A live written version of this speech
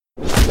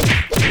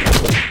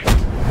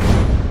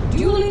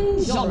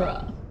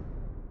genre.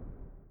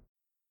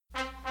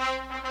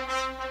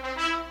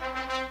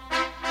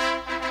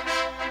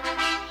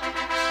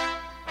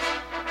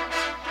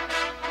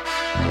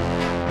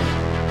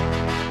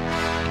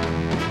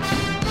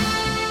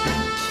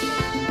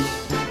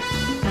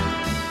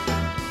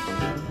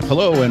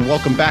 Hello and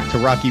welcome back to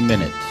Rocky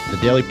Minute, the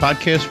daily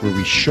podcast where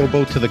we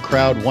showboat to the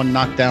crowd one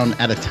knockdown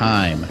at a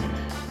time.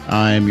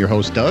 I'm your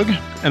host, Doug.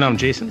 And I'm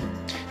Jason.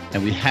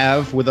 And we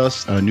have with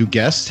us a new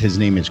guest. His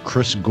name is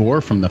Chris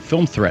Gore from the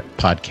Film Threat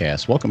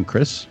podcast. Welcome,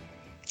 Chris.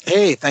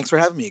 Hey, thanks for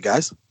having me,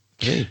 guys.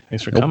 Hey,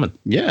 thanks for coming.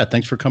 Yeah,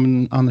 thanks for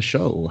coming on the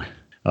show.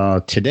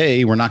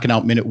 Today, we're knocking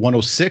out minute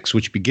 106,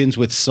 which begins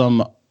with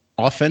some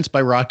offense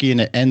by Rocky,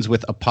 and it ends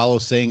with Apollo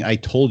saying, "I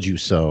told you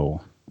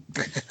so."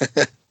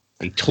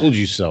 I told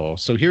you so.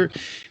 So here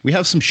we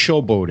have some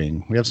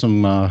showboating. We have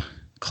some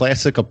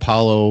classic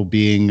Apollo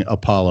being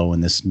Apollo in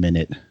this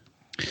minute.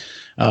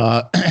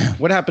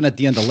 What happened at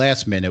the end of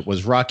last minute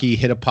was Rocky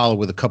hit Apollo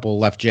with a couple of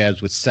left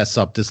jabs, which sets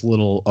up this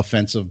little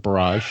offensive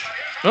barrage.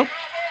 Oh,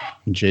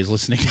 and Jay's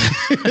listening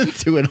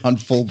to it on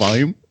full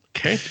volume.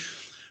 okay.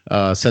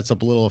 Sets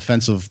up a little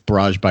offensive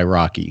barrage by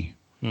Rocky.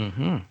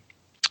 Mm-hmm.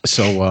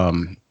 So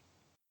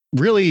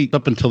really,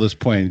 up until this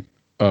point,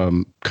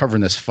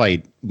 covering this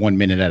fight 1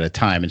 minute at a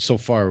time. And so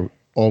far,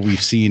 all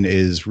we've seen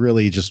is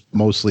really just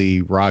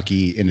mostly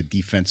Rocky in a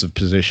defensive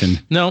position.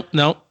 No.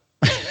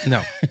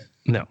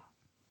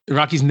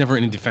 Rocky's never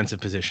in a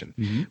defensive position.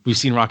 Mm-hmm. We've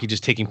seen Rocky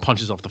just taking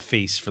punches off the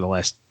face for the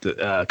last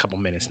couple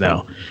minutes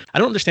now. I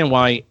don't understand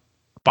why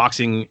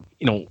boxing,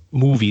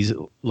 movies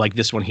like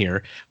this one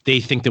here, they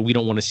think that we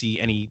don't want to see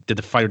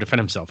the fighter defend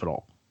himself at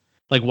all.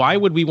 Like, why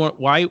would we want?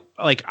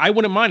 I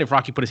wouldn't mind if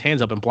Rocky put his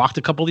hands up and blocked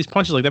a couple of these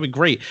punches. Like, that'd be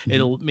great. Mm-hmm.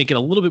 It'll make it a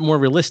little bit more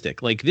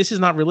realistic. Like, this is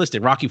not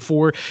realistic. Rocky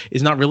 4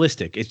 is not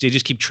realistic. They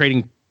just keep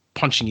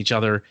punching each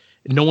other.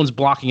 No one's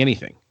blocking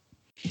anything.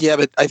 Yeah,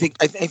 but I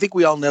think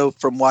we all know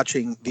from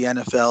watching the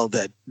NFL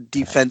that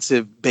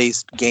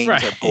defensive-based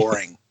games are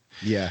boring.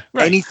 Yeah.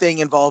 Right. Anything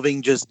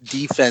involving just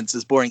defense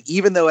is boring,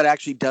 even though it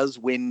actually does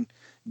win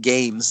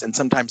games and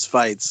sometimes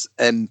fights,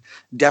 and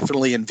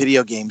definitely in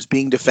video games,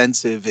 being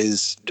defensive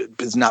is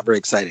not very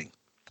exciting.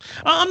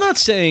 I'm not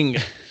saying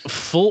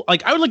full.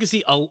 Like, I would like to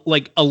see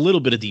a little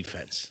bit of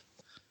defense,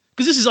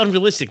 because this is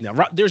unrealistic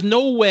now. There's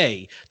no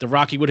way that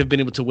Rocky would have been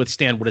able to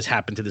withstand what has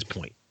happened to this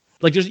point.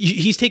 Like,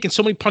 he's taken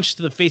so many punches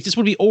to the face. This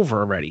would be over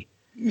already.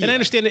 Yeah. And I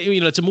understand that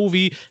it's a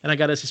movie, and I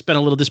got to suspend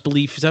a little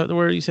disbelief. Is that the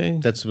word you're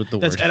saying? That's what the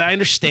word. And I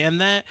understand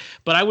that,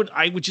 but I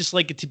would just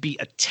like it to be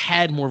a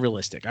tad more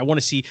realistic. I want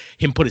to see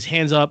him put his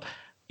hands up,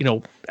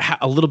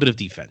 a little bit of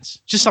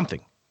defense, just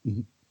something.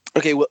 Mm-hmm.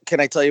 Okay, well,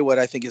 can I tell you what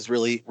I think is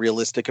really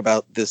realistic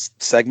about this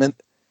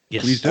segment?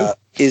 Yes, please do.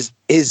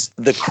 Is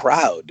the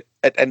crowd,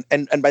 and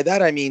by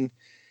that I mean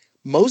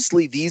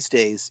mostly these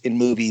days in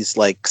movies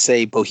like,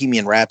 say,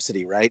 Bohemian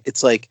Rhapsody, right?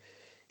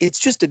 It's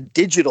just a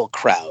digital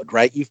crowd,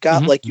 right? You've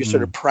got your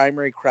sort of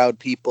primary crowd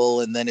people,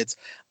 and then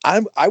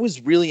I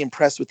was really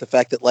impressed with the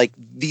fact that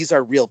these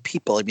are real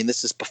people. I mean,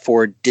 this is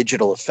before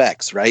digital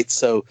effects, right?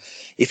 So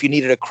if you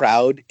needed a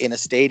crowd in a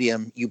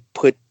stadium, you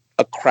put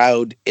a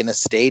crowd in a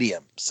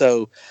stadium.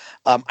 So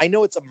I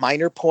know it's a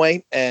minor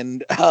point,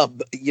 and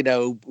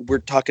we're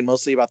talking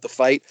mostly about the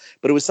fight,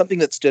 but it was something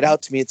that stood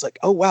out to me. It's like,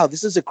 oh wow,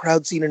 this is a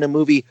crowd scene in a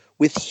movie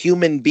with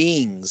human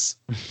beings.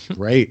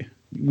 Right.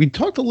 We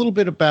talked a little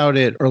bit about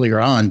it earlier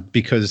on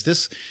because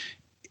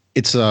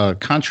it's a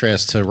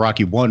contrast to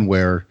Rocky 1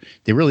 where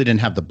they really didn't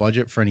have the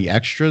budget for any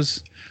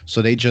extras.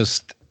 So they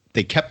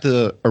kept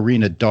the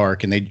arena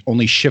dark and they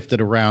only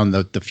shifted around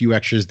the few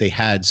extras they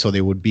had so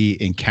they would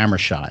be in camera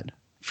shot.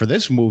 For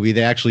this movie,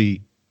 they actually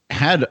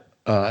had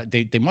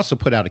they must have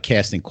put out a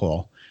casting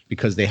call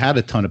because they had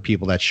a ton of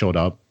people that showed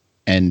up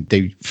and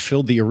they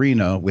filled the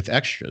arena with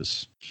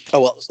extras.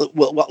 Oh,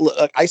 well,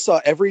 look, I saw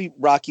every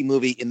Rocky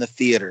movie in the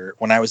theater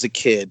when I was a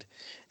kid,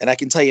 and I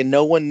can tell you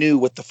no one knew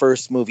what the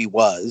first movie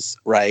was,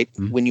 right?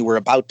 Mm-hmm. When you were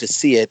about to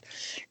see it,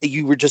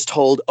 you were just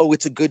told, oh,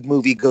 it's a good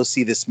movie, go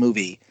see this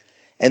movie.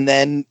 And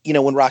then,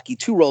 when Rocky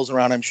 2 rolls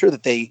around, I'm sure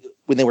that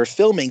when they were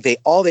filming,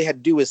 all they had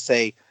to do was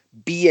say,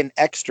 be an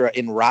extra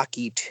in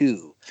Rocky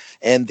 2.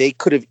 And they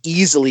could have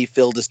easily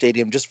filled a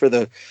stadium just for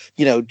the,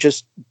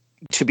 just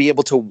to be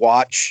able to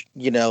watch,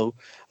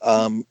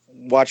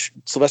 watch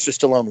Sylvester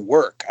Stallone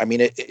work. I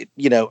mean,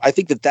 I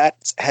think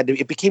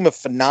it became a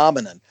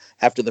phenomenon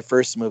after the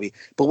first movie.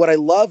 But what I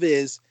love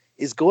is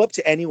go up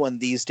to anyone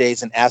these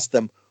days and ask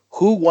them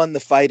who won the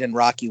fight in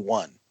Rocky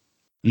 1.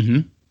 Mm-hmm.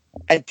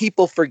 And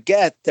people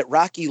forget that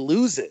Rocky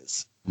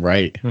loses.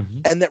 Right.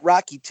 Mm-hmm. And that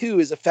Rocky 2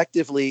 is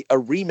effectively a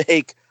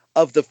remake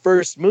of the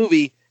first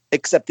movie,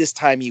 except this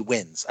time he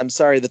wins. I'm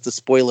sorry that's a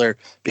spoiler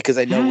because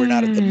I know we're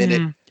not at the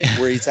minute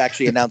where he's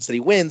actually announced that he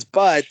wins,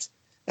 but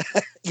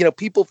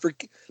people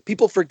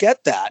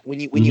forget that when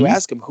you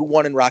ask them who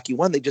won in Rocky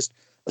 1, they just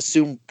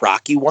assume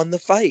Rocky won the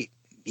fight.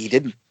 He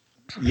didn't.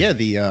 Yeah,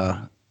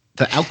 the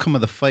outcome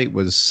of the fight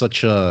was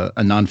such a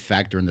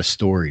non-factor in the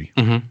story.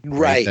 Mm-hmm.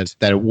 Right.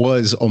 That it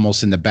was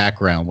almost in the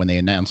background when they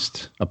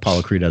announced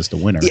Apollo Creed as the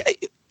winner.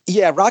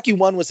 Yeah, Rocky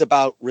 1 was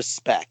about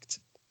respect.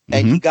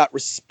 and he got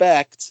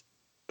respect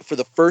for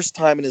the first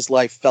time in his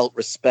life. Felt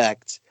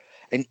respect,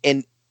 and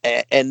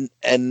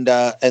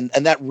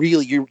that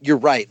really, you're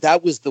right.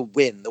 That was the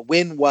win. The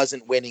win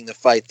wasn't winning the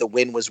fight. The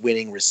win was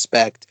winning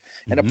respect.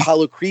 And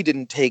Apollo Creed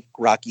didn't take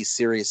Rocky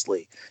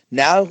seriously.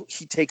 Now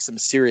he takes him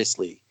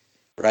seriously,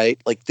 right?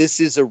 Like, this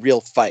is a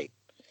real fight.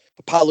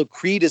 Apollo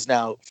Creed is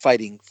now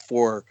fighting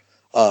for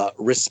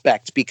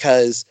respect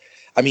because,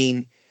 I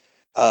mean,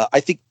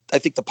 I think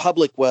the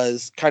public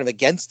was kind of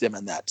against him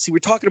on that. See, we're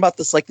talking about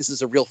this like this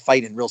is a real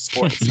fight in real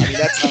sports. I mean,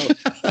 that's how.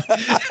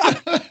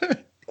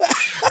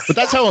 But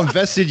that's how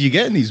invested you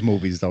get in these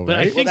movies, though, But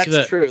I right? think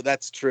That's true.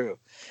 That's true.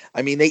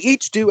 I mean, they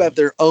each do have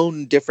their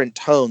own different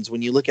tones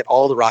when you look at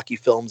all the Rocky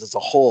films as a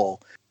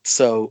whole.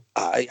 So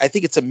I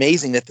think it's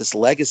amazing that this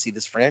legacy,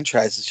 this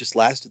franchise, has just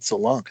lasted so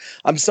long.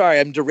 I'm sorry,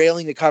 I'm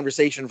derailing the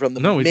conversation from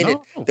the minute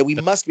that we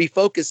must be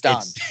focused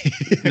on.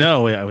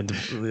 No,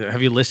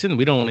 have you listened?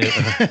 We don't.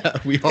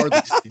 We are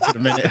listening to the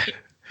minute.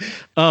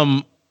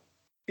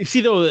 You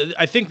see, though,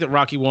 I think that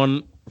Rocky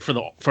won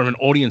from an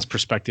audience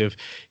perspective.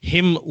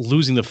 Him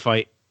losing the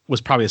fight was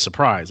probably a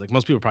surprise. Like,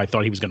 most people probably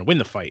thought he was going to win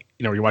the fight.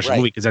 You know, you're watching the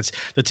movie because that's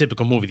the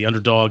typical movie. The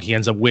underdog, he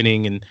ends up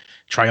winning and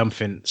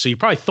triumphant. So you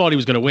probably thought he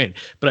was going to win.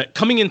 But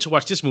coming in to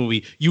watch this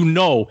movie, you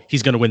know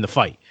he's going to win the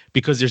fight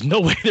because there's no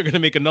way they're going to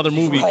make another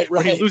movie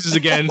where he loses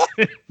again.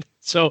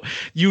 So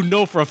you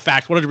know for a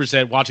fact,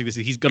 100% watching this,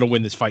 he's going to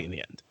win this fight in the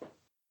end.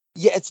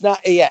 Yeah, it's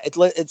not. Yeah,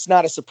 it's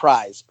not a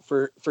surprise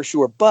for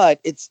sure. But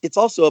it's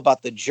also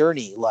about the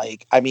journey.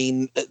 Like, I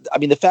mean,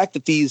 the fact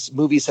that these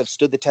movies have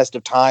stood the test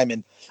of time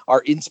and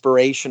are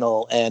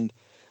inspirational, and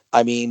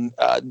I mean,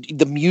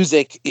 the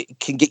music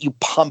can get you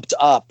pumped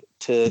up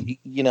to,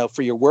 you know,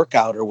 for your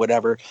workout or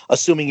whatever.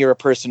 Assuming you're a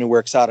person who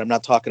works out, I'm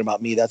not talking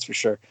about me, that's for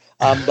sure.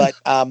 But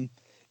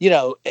you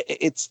know,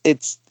 it's.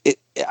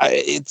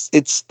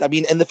 I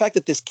mean, and the fact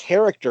that this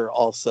character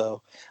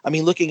also. I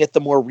mean, looking at the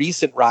more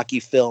recent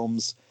Rocky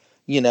films.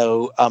 You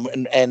know,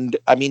 and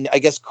I mean, I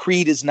guess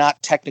Creed is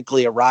not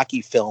technically a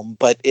Rocky film,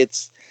 but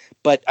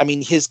I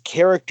mean, his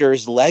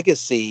character's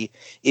legacy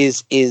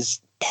is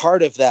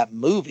part of that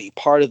movie,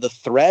 part of the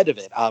thread of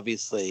it.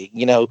 Obviously,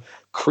 you know,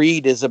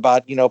 Creed is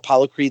about, you know,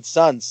 Apollo Creed's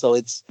son, so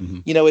it's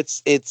you know,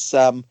 it's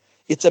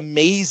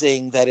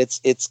amazing that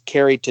it's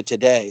carried to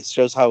today. It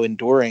shows how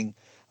enduring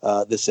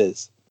this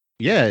is.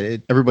 Yeah,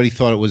 everybody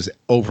thought it was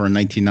over in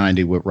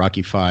 1990 with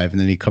Rocky V, and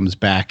then he comes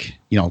back,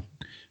 you know,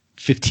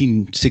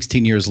 15,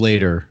 16 years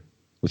later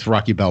with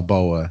Rocky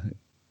Balboa.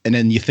 And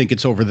then you think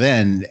it's over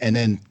then. And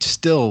then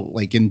still,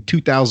 like in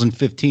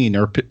 2015,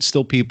 there are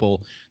still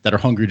people that are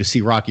hungry to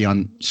see Rocky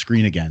on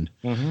screen again.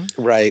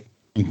 Right.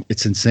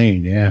 It's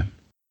insane. Yeah.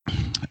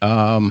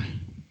 Well,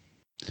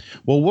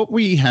 what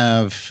we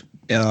have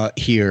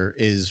here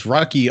is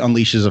Rocky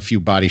unleashes a few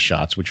body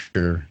shots, which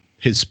are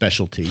his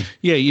specialty.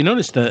 Yeah, you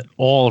notice that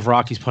all of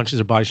Rocky's punches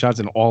are body shots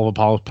and all of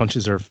Apollo's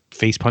punches are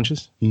face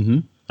punches? Mm-hmm.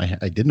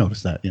 I did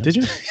notice that. Yeah. Did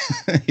you?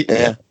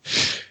 Yeah.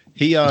 Is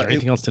there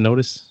anything else to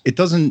notice? It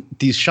doesn't.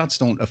 These shots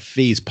don't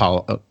phase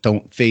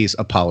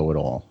Apollo at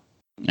all.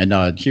 And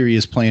here he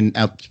is playing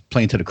to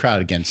the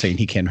crowd again, saying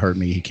he can't hurt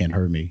me. He can't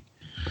hurt me.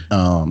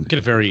 Get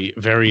a very,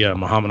 very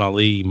Muhammad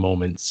Ali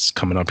moments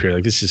coming up here.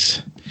 Like, this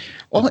is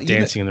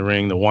dancing in the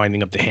ring, the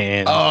winding up the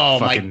hand. Oh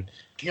my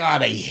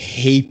God, I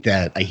hate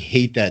that. I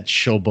hate that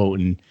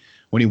showboating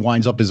when he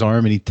winds up his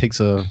arm and he takes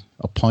a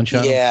punch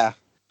out. Yeah.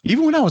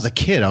 Even when I was a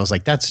kid, I was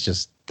like, that's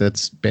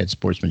bad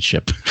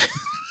sportsmanship.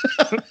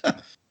 I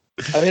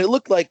mean, it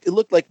looked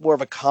like more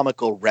of a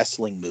comical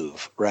wrestling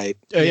move, right?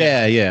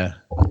 Yeah.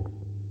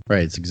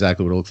 Right, it's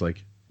exactly what it looks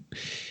like.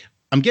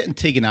 I'm getting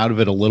taken out of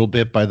it a little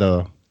bit by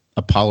the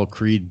Apollo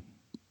Creed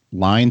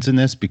lines in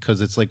this because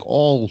it's like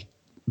all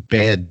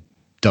bad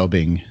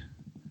dubbing.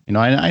 You know,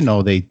 I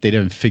know they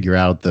didn't figure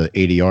out the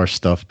ADR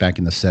stuff back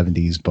in the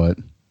 70s, but.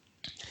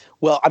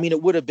 Well, I mean,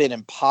 it would have been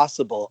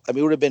impossible. I mean,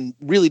 it would have been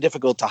really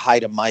difficult to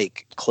hide a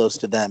mic close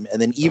to them, and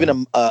then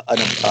even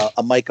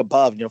a mic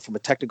above. You know, from a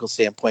technical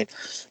standpoint,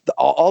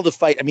 all the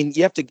fight. I mean,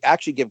 you have to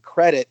actually give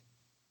credit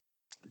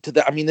to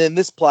the. I mean, and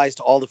this applies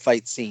to all the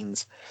fight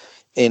scenes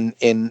in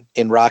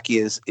Rocky.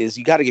 Is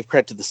you got to give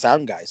credit to the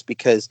sound guys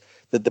because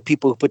the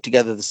people who put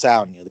together the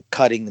sound, you know, the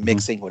cutting, the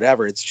mixing,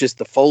 whatever. It's just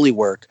the Foley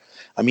work.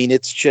 I mean,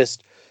 it's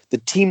just the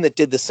team that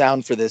did the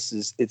sound for this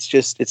it's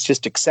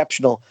just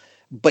exceptional.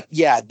 But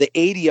yeah, the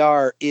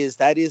ADR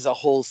is a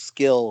whole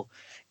skill,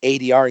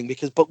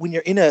 ADRing, but when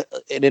you're in an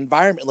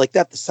environment like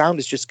that, the sound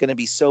is just going to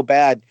be so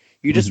bad.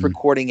 You're just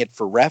recording it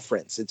for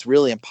reference. It's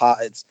really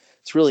it's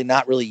really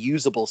not really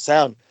usable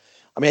sound.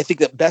 I mean, I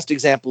think the best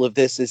example of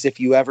this is if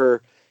you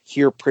ever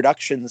hear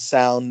production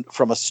sound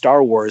from a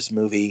Star Wars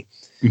movie.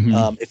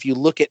 If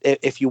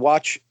you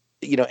watch,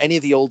 you know, any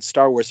of the old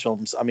Star Wars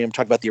films. I mean, I'm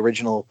talking about the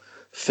original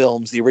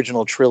films, the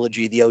original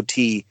trilogy, the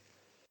OT.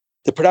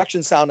 The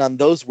production sound on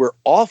those were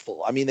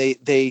awful. I mean,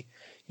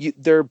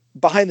 they're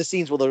behind the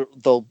scenes. Well,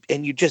 they'll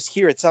and you just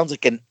hear it sounds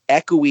like an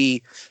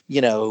echoey,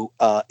 you know,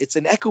 it's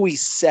an echoey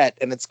set,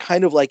 and it's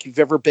kind of like you've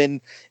ever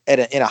been in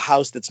a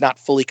house that's not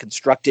fully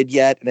constructed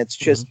yet, and it's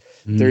just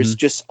there's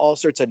just all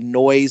sorts of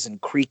noise and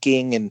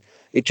creaking, and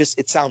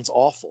it sounds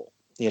awful,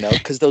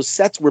 because those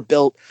sets were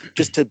built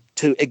just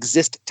to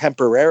exist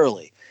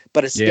temporarily.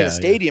 But in a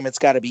stadium, it's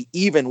got to be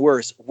even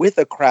worse with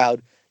a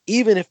crowd.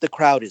 Even if the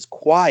crowd is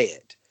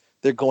quiet,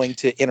 they're going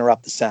to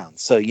interrupt the sound.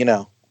 So, You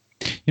know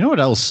what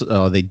else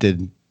they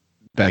did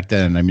back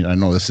then? I mean, I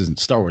know this isn't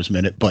Star Wars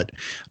Minute, but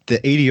the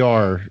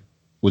ADR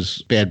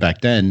was bad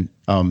back then.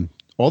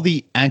 All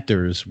the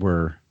actors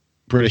were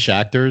British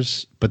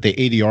actors, but they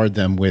ADR'd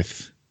them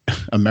with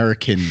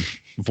American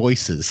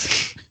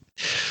voices.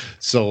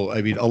 So,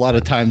 I mean, a lot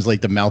of times,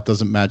 like, the mouth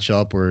doesn't match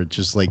up, or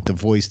just like the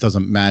voice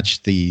doesn't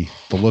match the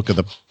look of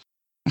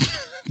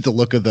the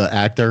look of the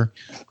actor.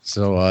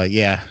 So,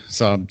 yeah.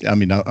 So, I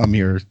mean, I'm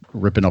here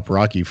ripping up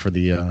Rocky for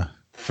the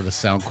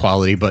sound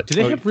quality. But do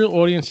they have real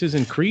audiences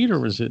in Creed, or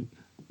was it?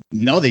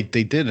 No, they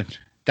didn't.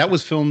 That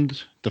was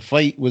filmed. The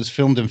fight was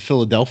filmed in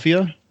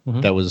Philadelphia.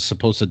 Mm-hmm. That was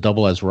supposed to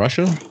double as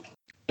Russia,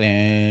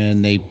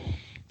 and they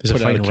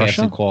put out a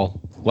casting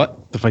call.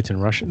 What? The fight's in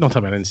Russia? No,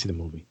 tell me, I didn't see the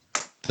movie.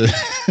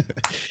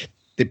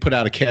 They put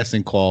out a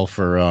casting call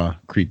for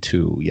Creed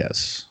 2.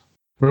 Yes.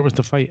 Where was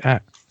the fight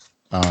at?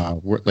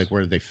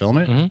 Where did they film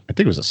it? Mm-hmm. I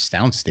think it was a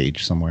soundstage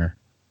somewhere.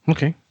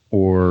 Okay.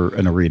 Or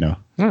an arena.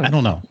 Right. I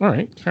don't know. All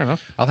right, fair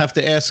enough. I'll have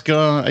to ask.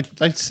 I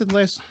said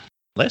last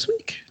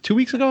week, 2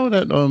 weeks ago,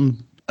 that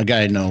a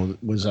guy I know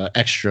was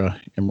extra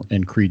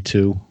in Creed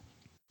 2.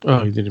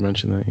 Oh, you did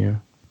mention that, yeah.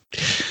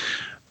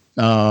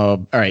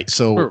 All right,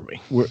 so where are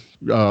we?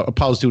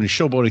 Apollo's doing a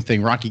showboating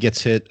thing. Rocky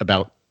gets hit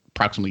about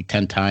approximately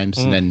 10 times,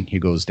 and then he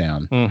goes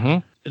down.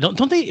 Mm-hmm.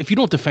 Don't they? If you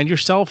don't defend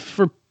yourself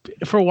for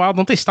a while,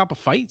 don't they stop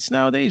fights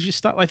nowadays? You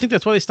stop. I think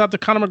that's why they stopped the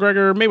Conor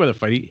McGregor Mayweather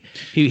fight.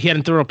 He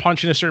hadn't thrown a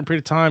punch in a certain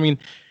period of time,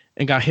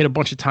 and got hit a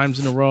bunch of times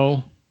in a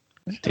row.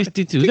 They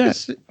do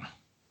that.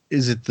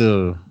 Is it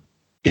the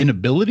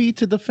inability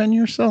to defend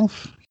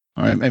yourself?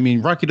 I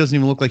mean, Rocky doesn't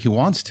even look like he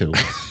wants to.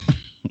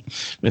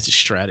 It's a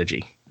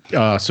strategy.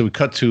 So we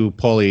cut to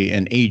Paulie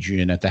and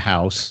Adrian at the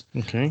house.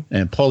 Okay.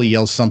 And Paulie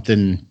yells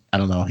something. I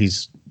don't know.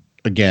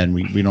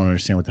 We don't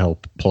understand what the hell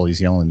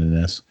Paulie's yelling in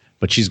this.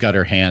 But she's got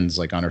her hands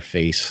like on her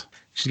face.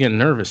 She's getting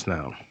nervous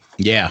now.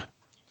 Yeah.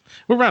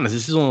 What round is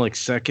this? This is only like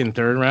second,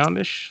 third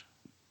roundish?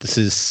 This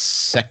is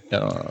second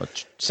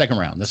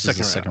round. This is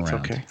the second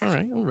round. Okay.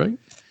 All right.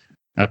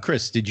 Now,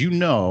 Chris, did you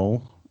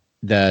know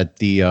that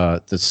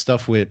the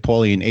stuff with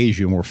Paulie and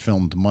Adrian were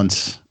filmed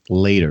months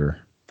later?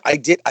 I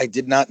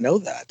did not know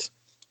that.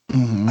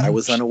 Mm-hmm. I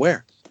was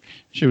unaware.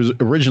 She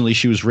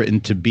was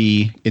written to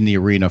be in the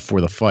arena for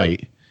the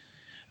fight,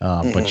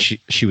 but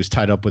she was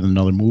tied up with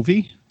another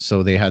movie,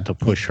 so they had to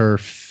push her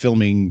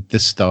filming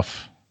this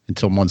stuff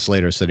until months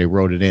later. So they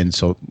wrote it in,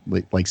 so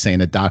like saying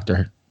a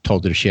doctor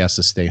told her she has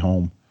to stay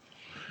home.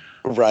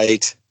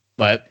 Right.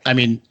 But I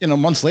mean,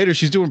 months later,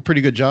 she's doing a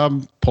pretty good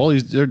job.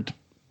 They're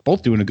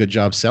both doing a good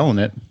job selling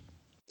it.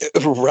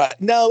 Right.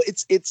 No,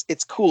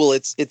 it's cool.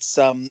 It's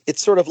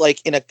sort of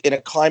like in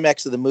a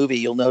climax of the movie,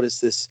 you'll notice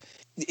this.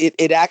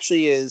 It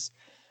actually is.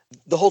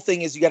 The whole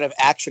thing is you got to have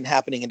action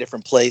happening in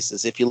different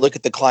places. If you look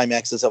at the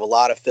climaxes of a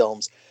lot of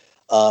films,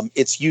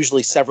 it's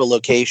usually several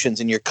locations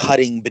and you're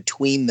cutting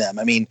between them.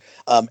 I mean,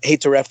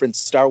 hate to reference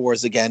Star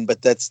Wars again,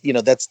 but that's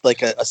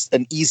like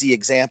an easy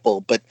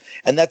example,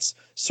 and that's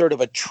sort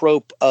of a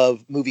trope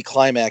of movie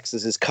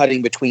climaxes, is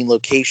cutting between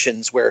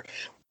locations where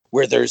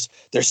there's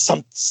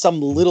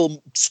some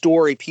little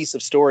piece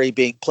of story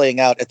playing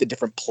out at the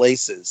different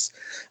places.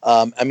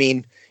 I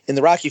mean, in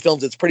the Rocky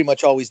films, it's pretty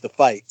much always the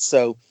fight.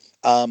 So,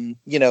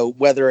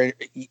 whether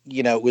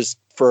it was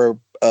for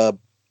a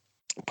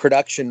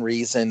production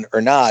reason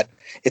or not,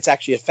 it's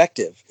actually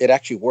effective. It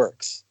actually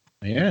works.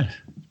 Yeah,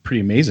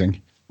 pretty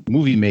amazing.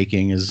 Movie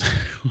making is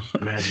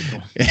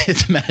magical.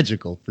 It's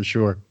magical for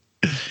sure.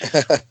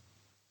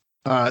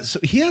 So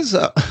he has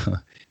a.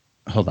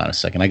 Hold on a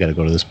second. I got to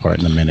go to this part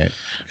in a minute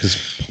because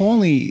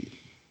Paulie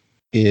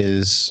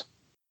is.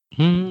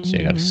 See,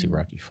 I got to see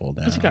Rocky fall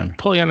down. What's he got?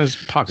 Paulie on his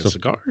pocket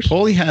cigars.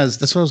 Paulie has.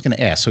 That's what I was going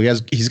to ask. So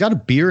he's got a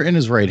beer in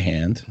his right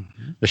hand,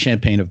 the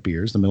champagne of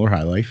beers, the Miller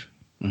High Life.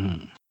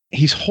 Mm.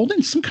 He's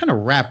holding some kind of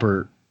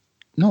wrapper.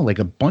 No, like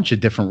a bunch of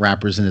different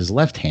wrappers in his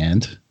left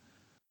hand.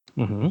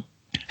 Mm-hmm.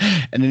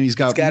 And then he's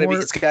got.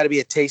 It's got to be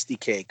a tasty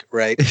cake,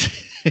 right?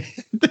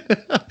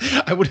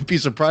 I wouldn't be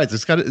surprised.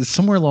 It's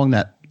somewhere along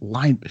that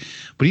line.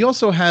 But he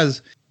also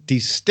has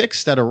these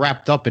sticks that are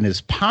wrapped up in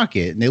his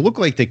pocket, and they look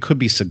like they could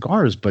be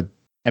cigars. But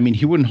I mean,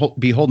 he wouldn't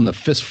be holding a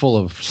fistful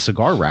of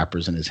cigar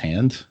wrappers in his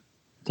hand.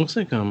 Looks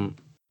like a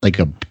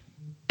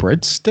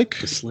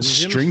breadstick,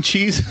 string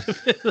cheese,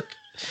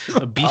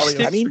 a beef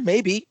stick. I mean,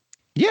 maybe.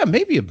 Yeah,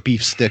 maybe a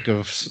beef stick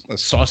of a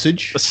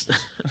sausage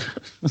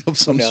of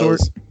some sort.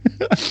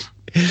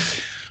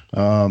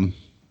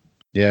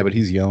 Yeah, but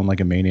he's yelling like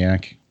a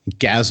maniac.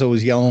 Gazzo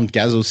is yelling.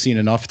 Gazzo's seen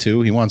enough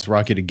too. He wants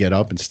Rocky to get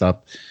up and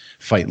stop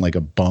fighting like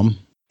a bum.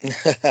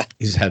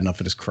 He's had enough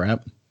of this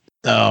crap.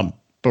 But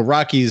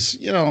Rocky's,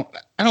 I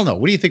don't know.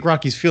 What do you think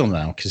Rocky's feeling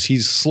now? Because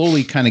he's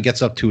slowly kind of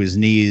gets up to his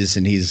knees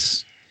and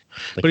he's.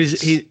 Like, but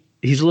he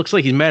looks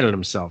like he's mad at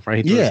himself,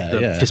 right?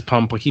 Yeah. Fist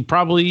pump. Like he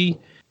probably.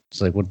 It's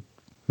like, what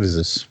is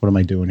this? What am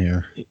I doing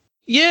here?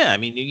 Yeah, I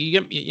mean, you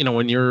get,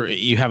 when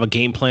you have a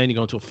game plan, you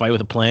go into a fight with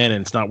a plan,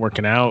 and it's not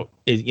working out.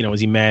 Is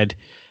he mad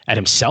at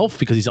himself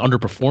because he's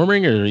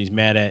underperforming, or he's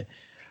mad at,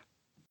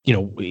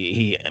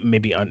 he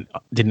maybe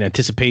didn't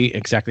anticipate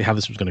exactly how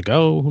this was going to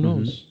go? Who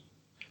knows?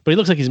 But he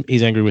looks like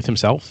he's angry with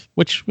himself,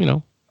 which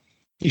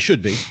he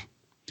should be.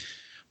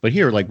 But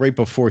here, like right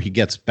before he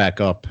gets back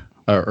up,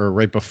 or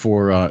right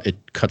before it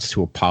cuts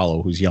to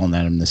Apollo, who's yelling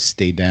at him to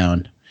stay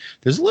down.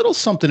 There's a little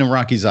something in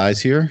Rocky's eyes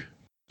here.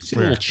 See a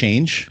little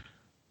change.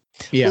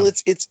 Yeah. Well,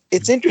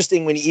 it's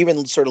interesting when you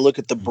even sort of look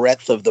at the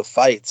breadth of the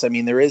fights. I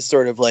mean, there is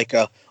sort of like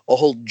a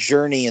whole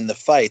journey in the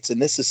fights, and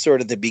this is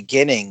sort of the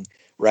beginning,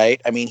 right?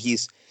 I mean,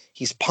 he's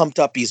pumped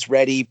up, he's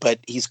ready, but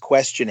he's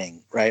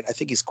questioning, right? I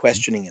think he's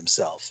questioning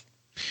himself.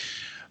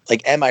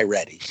 Like, am I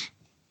ready?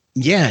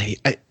 Yeah,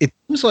 it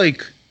seems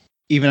like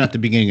even at the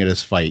beginning of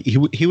this fight,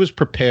 he was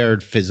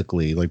prepared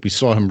physically. Like we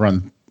saw him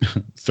run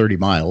 30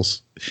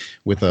 miles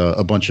with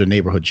a bunch of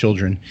neighborhood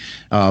children.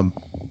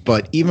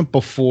 But even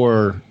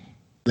before,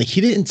 like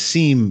he didn't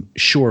seem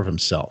sure of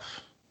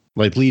himself,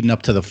 like leading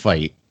up to the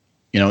fight.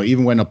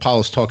 Even when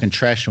Apollo's talking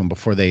trash to him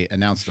before they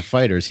announce the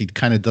fighters, he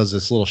kind of does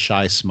this little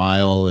shy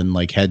smile and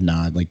like head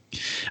nod. Like,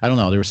 I don't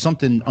know. There was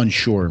something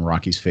unsure in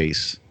Rocky's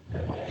face.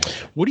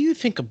 What do you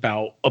think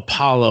about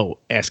Apollo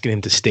asking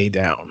him to stay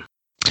down?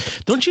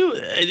 Don't you,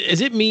 is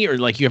it me, or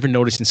like you ever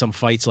noticed in some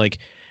fights, like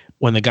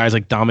when the guy's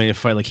like dominating a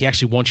fight, like he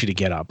actually wants you to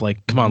get up,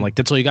 like, come on, like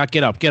that's all you got.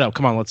 Get up.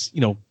 Come on. Let's,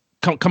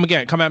 come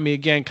again, come at me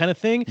again kind of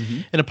thing.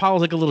 And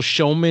Apollo's like a little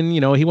showman,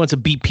 he wants to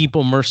beat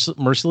people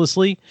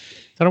mercilessly.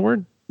 Is that a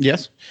word?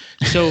 Yes.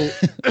 So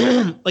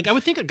like I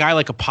would think a guy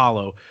like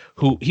Apollo,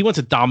 who he wants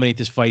to dominate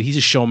this fight, he's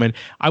a showman.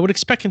 I would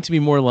expect him to be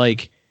more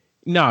like,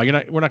 no,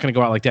 we're not going to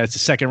go out like that. It's the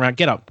second round.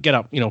 Get up,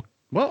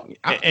 well,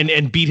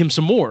 and beat him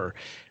some more.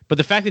 But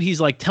the fact that he's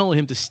like telling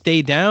him to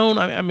stay down,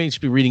 I may just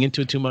be reading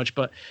into it too much,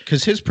 but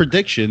because his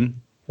prediction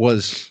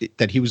was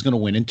that he was going to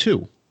win in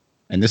 2,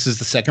 and this is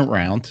the second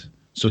round,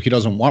 so he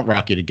doesn't want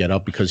Rocky to get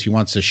up because he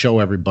wants to show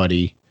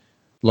everybody,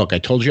 look, I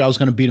told you I was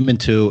going to beat him in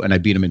 2, and I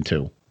beat him in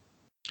 2.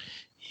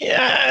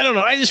 Yeah, I don't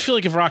know. I just feel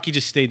like if Rocky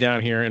just stayed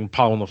down here and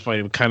Paul in the fight,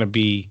 it would kind of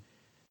be,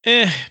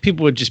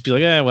 people would just be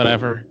like,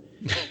 whatever.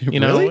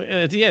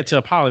 Really? To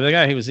Apollo,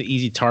 like, he was an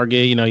easy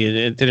target.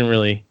 It didn't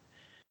really,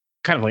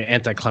 kind of like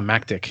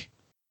anticlimactic.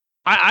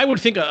 I would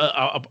think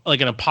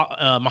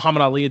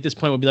Muhammad Ali at this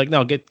point would be like,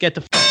 no, get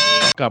the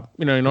fuck up.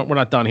 We're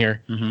not done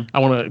here. I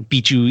want to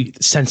beat you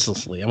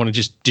senselessly. I want to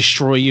just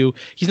destroy you.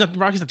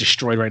 Rocky's not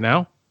destroyed right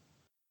now.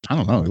 I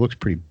don't know. He looks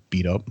pretty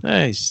beat up.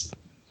 He's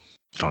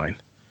fine.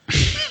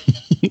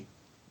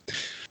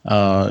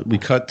 We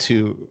cut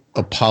to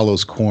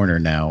Apollo's corner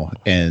now,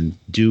 and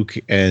Duke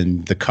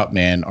and the Cut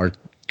Man are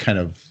kind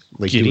of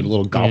like doing a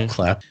little golf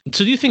clap.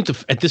 So do you think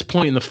at this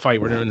point in the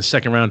fight, we're in the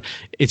second round,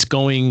 it's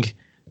going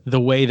the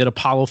way that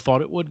Apollo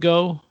thought it would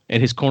go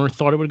and his corner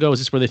thought it would go? Is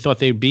this where they thought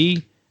they'd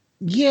be?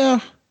 Yeah.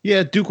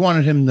 Duke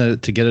wanted him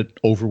to get it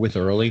over with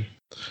early.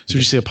 So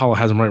you say Apollo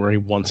has him right where he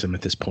wants him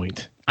at this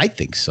point? I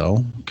think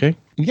so. Okay.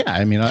 Yeah,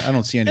 I mean, I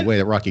don't see any way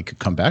that Rocky could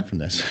come back from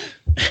this.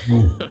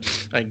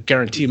 I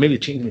guarantee you, maybe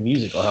changing the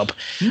music will help.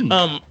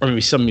 Or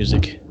maybe some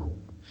music.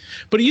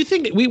 But do you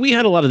think we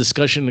had a lot of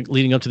discussion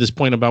leading up to this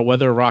point about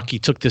whether Rocky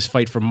took this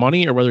fight for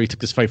money or whether he took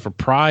this fight for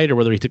pride or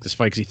whether he took this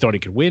fight because he thought he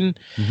could win?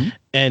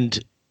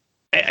 And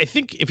I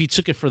think if he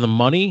took it for the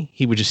money,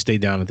 he would just stay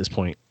down at this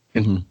point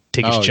and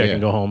take his check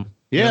and go home.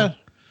 Yeah,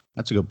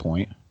 that's a good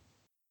point.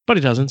 But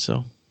he doesn't,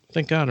 so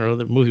thank God, or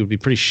the movie would be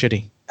pretty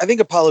shitty. I think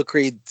Apollo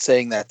Creed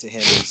saying that to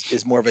him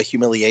is more of a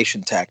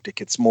humiliation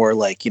tactic. It's more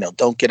like,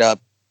 don't get up,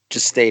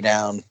 just stay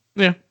down.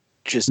 Yeah.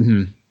 Just,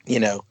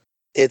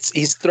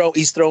 he's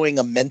throwing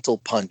a mental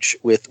punch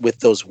with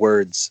those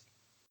words.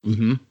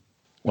 Mm-hmm.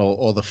 Well,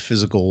 all the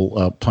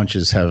physical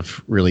punches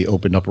have really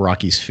opened up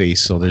Rocky's face,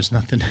 so there's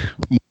nothing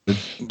more to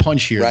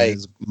punch here than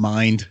his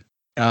mind.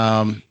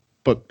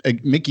 But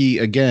Mickey,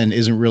 again,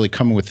 isn't really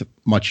coming with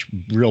much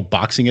real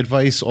boxing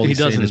advice. All he's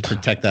saying is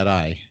protect that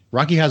eye.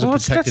 Rocky hasn't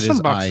protected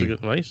his eye.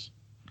 Advice.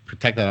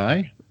 Protect that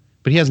eye?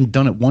 But he hasn't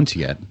done it once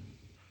yet.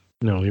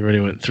 No, he already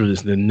went through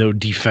the no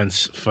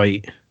defense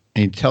fight.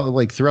 And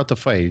throughout the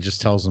fight, he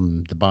just tells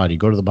him the body,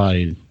 go to the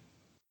body,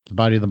 the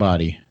body of the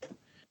body.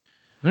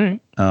 All right.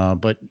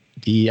 But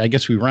I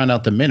guess we round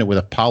out the minute with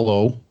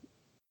Apollo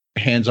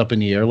hands up in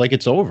the air like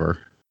it's over.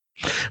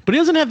 But he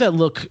doesn't have that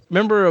look.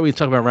 Remember we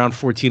talked about round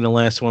 14, the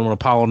last one, when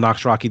Apollo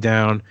knocks Rocky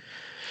down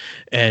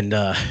and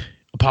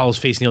Apollo's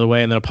facing the other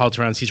way, and then Apollo turns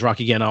around and sees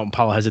Rocky getting out, and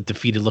Apollo has a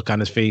defeated look on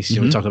his face.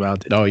 We talked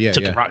about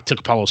took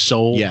Apollo's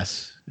soul.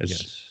 Yes.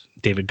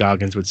 David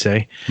Goggins would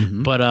say.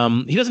 But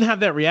he doesn't have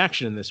that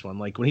reaction in this one.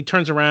 Like when he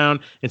turns around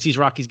and sees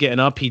Rocky's getting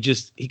up, he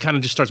kind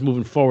of just starts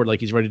moving forward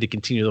like he's ready to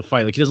continue the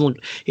fight. Like he doesn't look,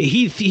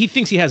 he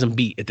thinks he has him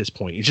beat at this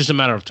point. It's just a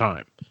matter of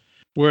time.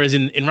 Whereas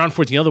in round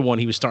 14, the other one,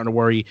 he was starting to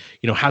worry,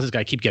 how's this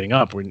guy keep getting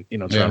up? When,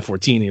 it's round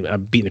 14,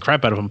 I'm beating the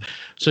crap out of him.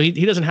 So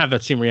he doesn't have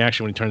that same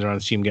reaction when he turns around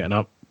and see him getting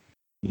up.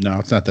 No,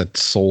 it's not that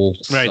soul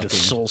sucking. Right, the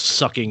soul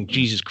sucking.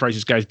 Jesus Christ,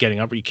 this guy's getting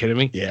up. Are you kidding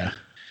me? Yeah.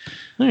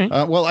 All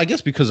right. Well, I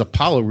guess because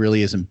Apollo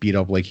really isn't beat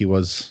up like he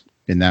was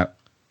in that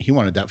he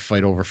wanted that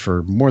fight over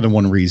for more than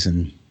one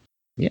reason.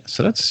 Yeah,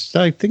 so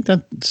I think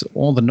that's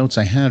all the notes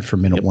I had for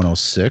minute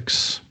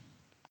 106.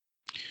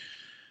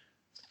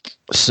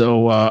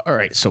 So, all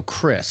right. So,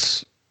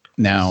 Chris,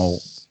 now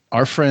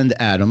our friend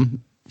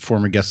Adam,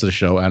 former guest of the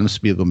show, Adam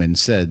Spiegelman,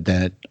 said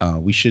that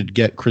we should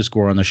get Chris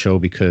Gore on the show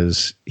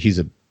because he's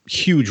a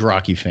huge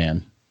Rocky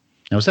fan.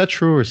 Now, is that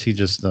true, or is he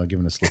just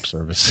giving us lip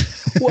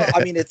service? Well,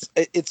 I mean, it's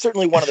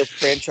certainly one of the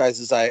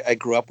franchises I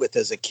grew up with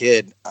as a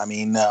kid. I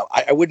mean,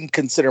 I wouldn't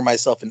consider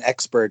myself an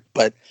expert,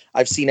 but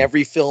I've seen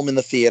every film in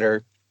the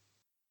theater,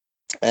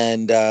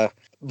 and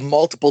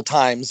multiple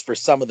times for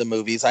some of the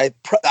movies. I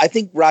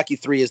think Rocky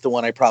III is the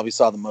one I probably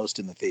saw the most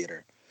in the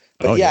theater.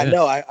 But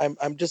no,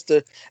 I'm just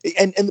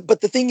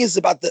but the thing is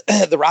about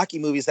the Rocky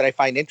movies that I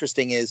find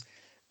interesting is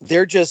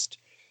they're just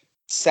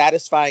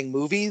satisfying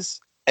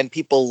movies and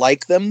people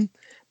like them.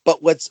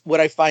 But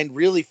what I find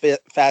really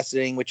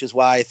fascinating, which is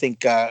why I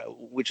think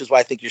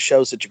your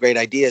show is such a great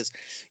idea, is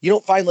you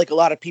don't find like a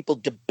lot of people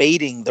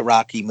debating the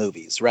Rocky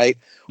movies, right?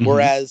 Mm-hmm.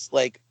 Whereas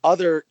like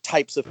other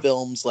types of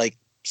films like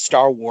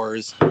Star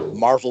Wars,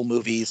 Marvel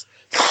movies,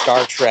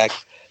 Star Trek,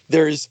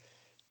 there's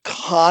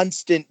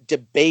constant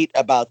debate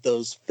about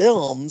those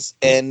films.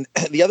 And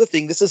the other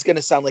thing, this is going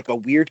to sound like a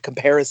weird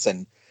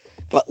comparison,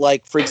 but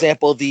like, for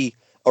example, the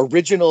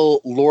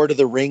original Lord of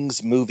the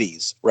Rings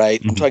movies, right?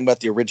 Mm-hmm. I'm talking about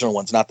the original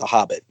ones, not The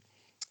Hobbit.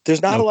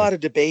 There's not a lot of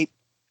debate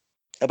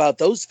about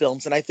those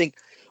films. And I think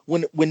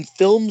when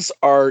films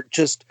are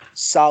just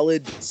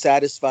solid,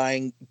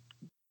 satisfying,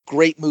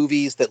 great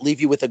movies that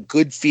leave you with a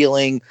good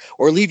feeling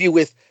or leave you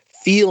with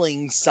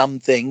feeling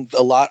something,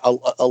 a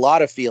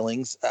lot of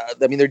feelings.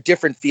 I mean, they're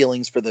different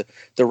feelings for the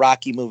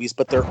Rocky movies,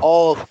 but they're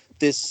all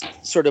this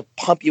sort of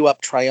pump you up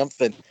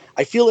triumphant.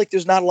 I feel like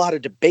there's not a lot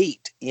of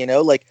debate,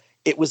 like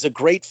it was a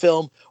great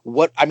film.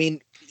 With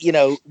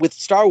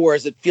Star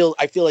Wars, I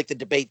feel like the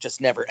debate just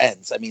never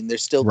ends. I mean, they're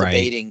still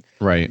debating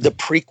the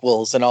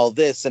prequels and all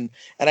this. And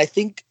I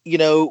think,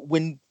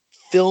 when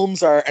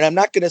films are, and I'm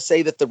not going to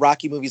say that the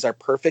Rocky movies are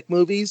perfect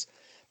movies,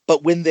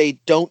 but when they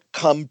don't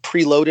come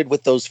preloaded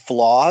with those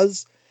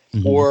flaws,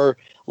 mm-hmm. or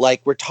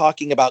like we're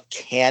talking about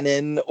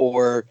canon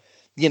or,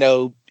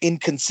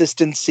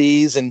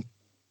 inconsistencies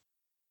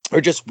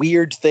or just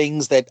weird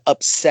things that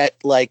upset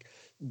like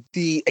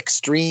the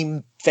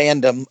extreme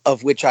fandom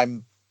of which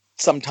I'm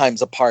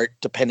sometimes a part,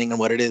 depending on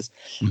what it is.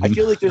 Mm-hmm. I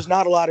feel like there's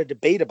not a lot of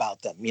debate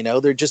about them.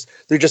 They're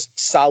just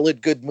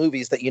solid, good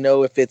movies that,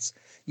 if it's,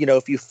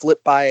 if you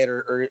flip by it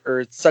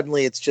or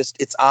suddenly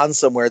it's on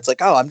somewhere, it's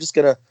like, oh, I'm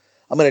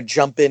going to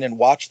jump in and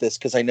watch this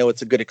because I know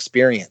it's a good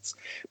experience.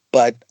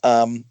 But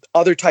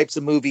other types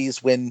of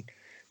movies, when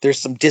there's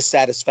some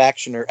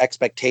dissatisfaction or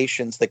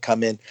expectations that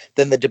come in,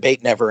 then the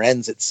debate never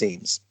ends, it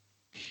seems.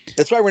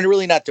 That's why we're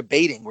really not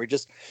debating. We're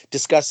just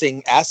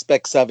discussing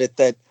aspects of it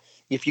that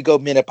if you go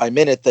minute by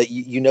minute, that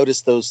you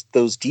notice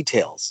those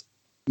details.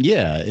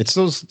 Yeah, it's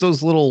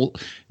those little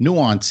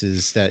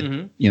nuances that,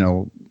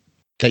 mm-hmm.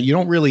 That you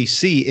don't really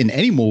see in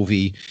any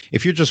movie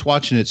if you're just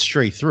watching it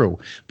straight through.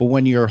 But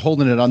when you're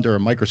holding it under a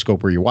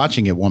microscope or you're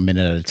watching it 1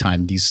 minute at a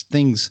time, these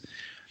things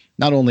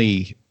not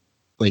only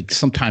like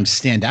sometimes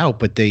stand out,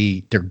 but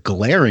they're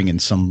glaring in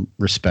some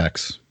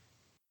respects.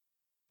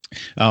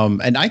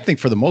 And I think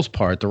for the most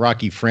part, the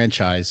Rocky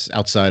franchise,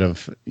 outside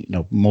of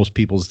most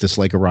people's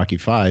dislike of Rocky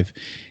V,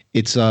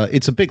 it's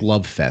a big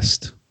love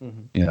fest.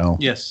 Mm-hmm.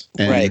 Yes,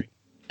 right.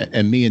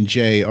 And me and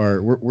Jay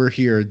we're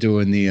here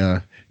doing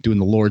the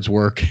Lord's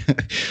work,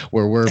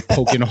 where we're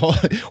poking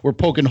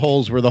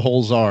holes where the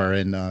holes are,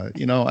 and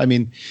I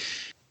mean,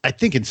 I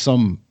think in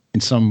some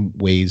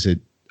ways it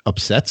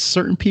upsets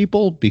certain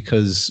people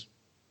because,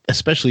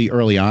 especially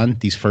early on,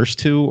 these first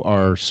two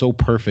are so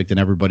perfect in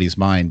everybody's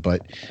mind.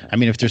 But I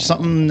mean, if there's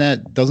something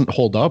that doesn't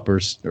hold up or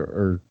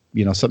something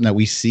that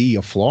we see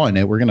a flaw in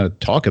it, we're gonna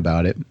talk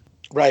about it.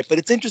 Right, but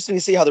it's interesting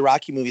to see how the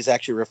Rocky movies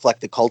actually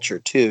reflect the culture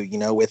too.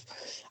 With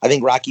I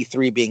think Rocky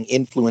III being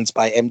influenced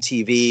by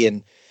MTV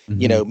and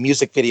mm-hmm.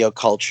 Music video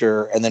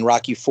culture, and then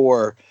Rocky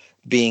IV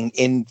being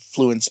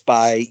influenced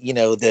by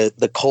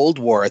the Cold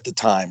War at the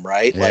time,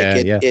 right?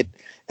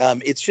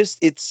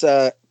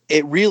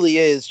 It really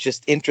is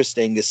just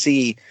interesting to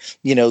see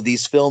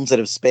these films that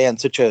have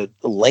spanned such a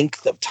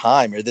length of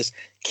time, or this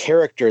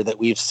character that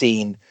we've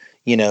seen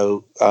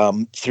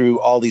through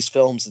all these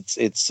films.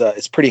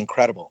 It's pretty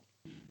incredible.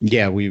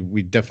 Yeah,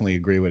 we definitely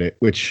agree with it.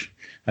 Which,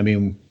 I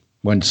mean,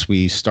 once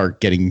we start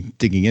digging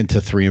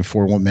into 3 and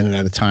 4 1 minute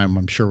at a time,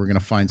 I'm sure we're going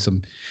to find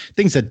some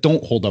things that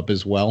don't hold up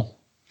as well.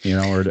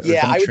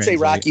 I would say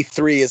Rocky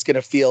III is going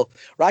to feel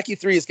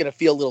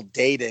a little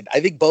dated.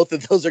 I think both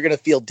of those are going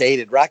to feel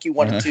dated. Rocky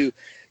 1 and 2,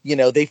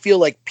 they feel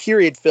like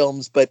period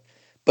films, but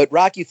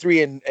Rocky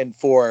 3 and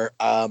 4,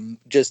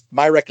 just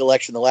my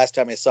recollection the last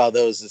time I saw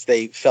those is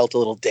they felt a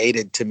little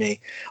dated to me.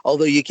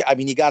 Although you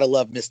got to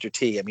love Mr.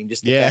 T. I mean,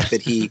 just the fact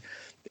that he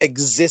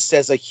exists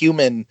as a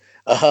human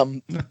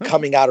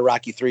coming out of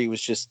Rocky 3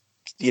 was just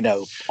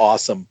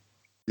awesome.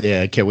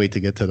 Yeah, I can't wait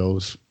to get to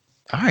those.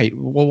 All right,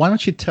 well, why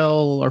don't you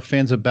tell our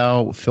fans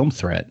about Film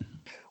Threat?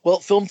 Well,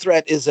 Film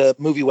Threat is a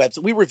movie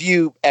website. We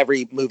review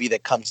every movie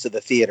that comes to the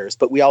theaters,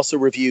 but we also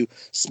review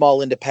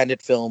small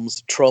independent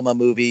films, trauma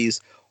movies,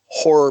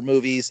 horror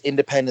movies,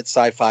 independent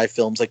sci-fi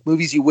films, like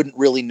movies you wouldn't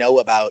really know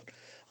about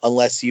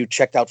unless you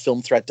checked out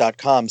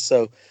filmthreat.com.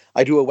 So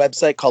I do a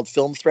website called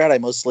Film Threat. I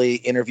mostly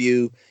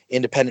interview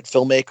independent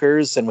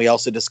filmmakers, and we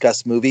also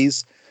discuss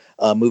movies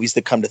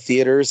that come to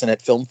theaters and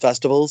at film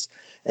festivals.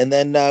 And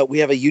then we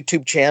have a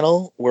YouTube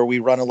channel where we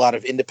run a lot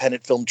of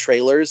independent film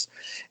trailers.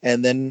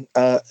 And then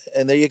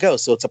and there you go.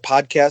 So it's a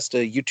podcast,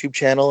 a YouTube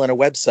channel, and a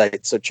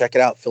website. So check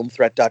it out,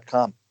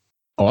 filmthreat.com.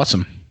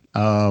 Awesome.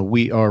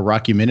 We are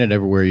Rocky Minute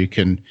everywhere you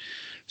can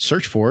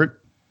search for it.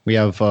 We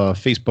have a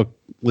Facebook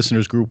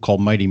listeners group called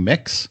Mighty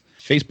Mix.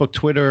 Facebook,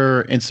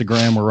 Twitter,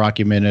 Instagram, we're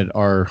Rocky Minute.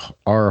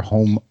 Our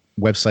home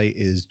website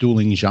is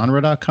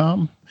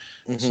duelinggenre.com.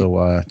 Mm-hmm.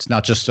 So it's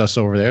not just us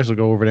over there. So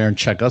go over there and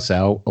check us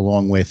out,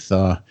 along with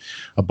a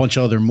bunch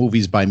of other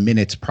movies by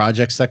minutes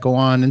projects that go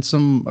on, and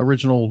some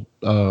original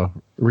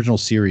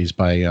series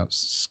by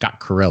Scott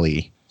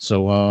Corelli.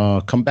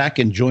 So come back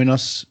and join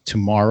us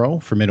tomorrow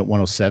for Minute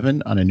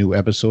 107 on a new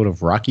episode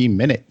of Rocky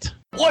Minute.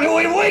 What are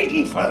we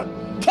waiting for?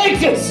 Take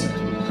this!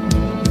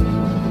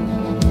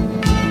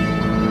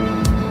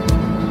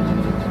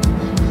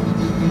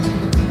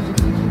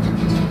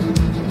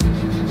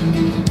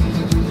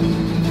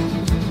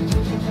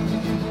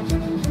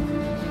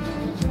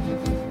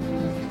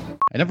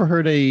 I never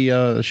heard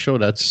a show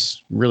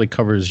that's really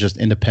covers just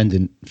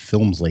independent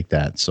films like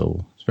that.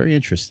 So it's very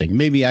interesting.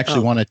 Maybe actually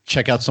want to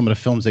check out some of the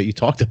films that you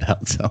talked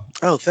about.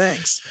 So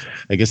Thanks.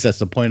 I guess that's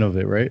the point of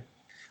it, right?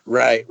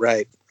 Right.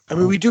 I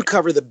mean, we do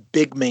cover the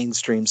big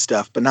mainstream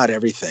stuff, but not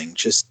everything.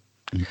 Just,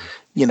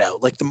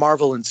 like the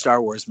Marvel and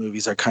Star Wars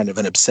movies are kind of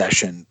an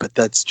obsession, but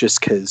that's just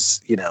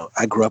because,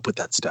 I grew up with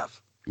that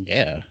stuff.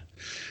 Yeah.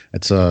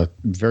 It's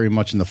very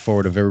much in the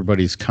forward of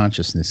everybody's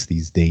consciousness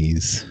these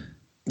days.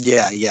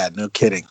 Yeah, no kidding.